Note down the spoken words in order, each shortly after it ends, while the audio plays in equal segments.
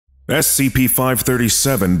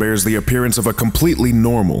SCP-537 bears the appearance of a completely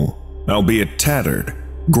normal, albeit tattered,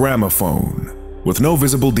 gramophone, with no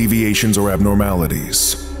visible deviations or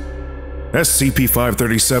abnormalities.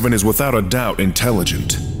 SCP-537 is without a doubt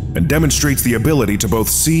intelligent, and demonstrates the ability to both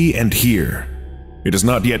see and hear. It is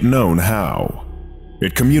not yet known how.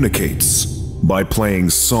 It communicates by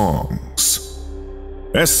playing songs.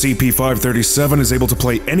 SCP-537 is able to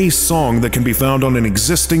play any song that can be found on an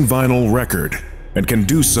existing vinyl record, and can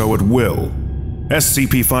do so at will.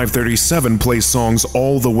 SCP-537 plays songs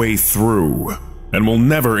all the way through, and will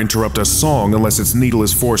never interrupt a song unless its needle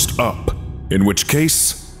is forced up, in which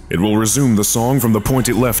case, it will resume the song from the point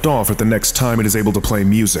it left off at the next time it is able to play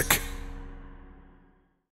music.